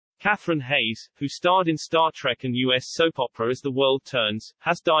Kathryn Hays, who starred in Star Trek and U.S. soap opera As the World Turns,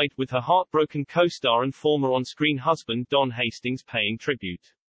 has died, with her heartbroken co-star and former on-screen husband Don Hastings paying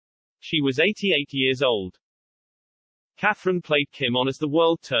tribute. She was 88 years old. Kathryn played Kim on As the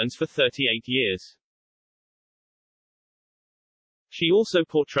World Turns for 38 years. She also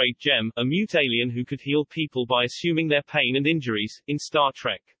portrayed Jem, a mute alien who could heal people by assuming their pain and injuries, in Star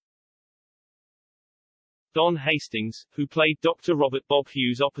Trek. Don Hastings, who played Dr. Robert Bob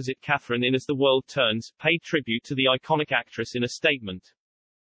Hughes opposite Kathryn in As the World Turns, paid tribute to the iconic actress in a statement.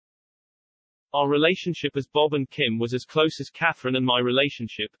 Our relationship as Bob and Kim was as close as Kathryn and my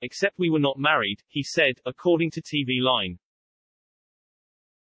relationship, except we were not married, he said, according to TV Line.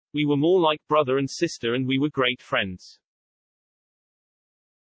 We were more like brother and sister and we were great friends.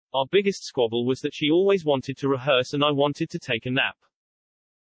 Our biggest squabble was that she always wanted to rehearse and I wanted to take a nap.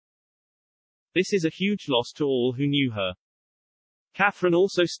 This is a huge loss to all who knew her. Kathryn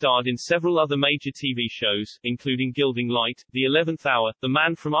also starred in several other major TV shows, including Gilding Light, The 11th Hour, The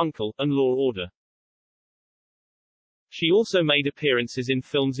Man from U.N.C.L.E., and Law & Order. She also made appearances in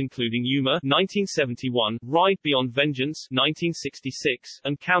films including Yuma, 1971, Ride Beyond Vengeance, 1966,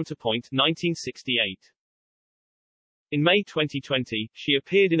 and Counterpoint, 1968. In May 2020, she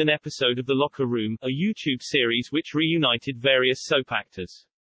appeared in an episode of The Locker Room, a YouTube series which reunited various soap actors.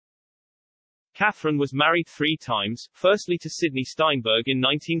 Kathryn was married 3 times, firstly to Sidney Steinberg in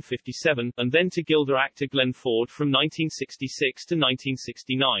 1957, and then to Gilda actor Glenn Ford from 1966 to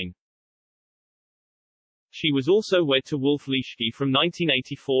 1969. She was also wed to Wolf Leschke from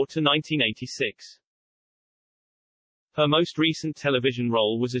 1984 to 1986. Her most recent television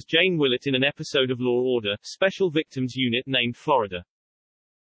role was as Jane Willett in an episode of Law & Order, Special Victims Unit named Florida.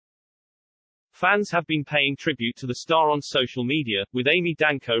 Fans have been paying tribute to the star on social media, with Amy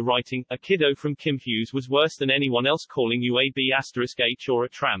Danko writing, "A kiddo from Kim Hughes was worse than anyone else calling you a B*H or a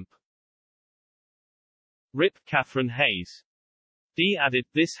tramp. RIP, Kathryn Hays." Dee added,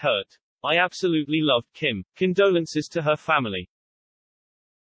 "This hurt. I absolutely loved Kim. Condolences to her family."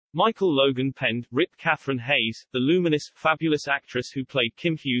 Michael Logan penned, "RIP Kathryn Hays, the luminous, fabulous actress who played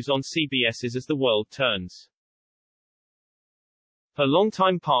Kim Hughes on CBS's As the World Turns. Her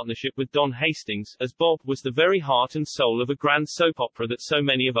longtime partnership with Don Hastings, as Bob, was the very heart and soul of a grand soap opera that so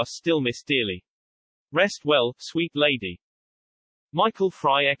many of us still miss dearly. Rest well, sweet lady." Michael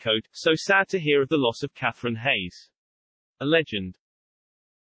Fry echoed, "So sad to hear of the loss of Kathryn Hays. A legend.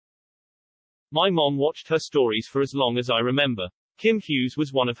 My mom watched her stories for as long as I remember. Kim Hughes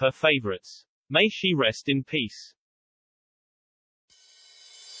was one of her favorites. May she rest in peace."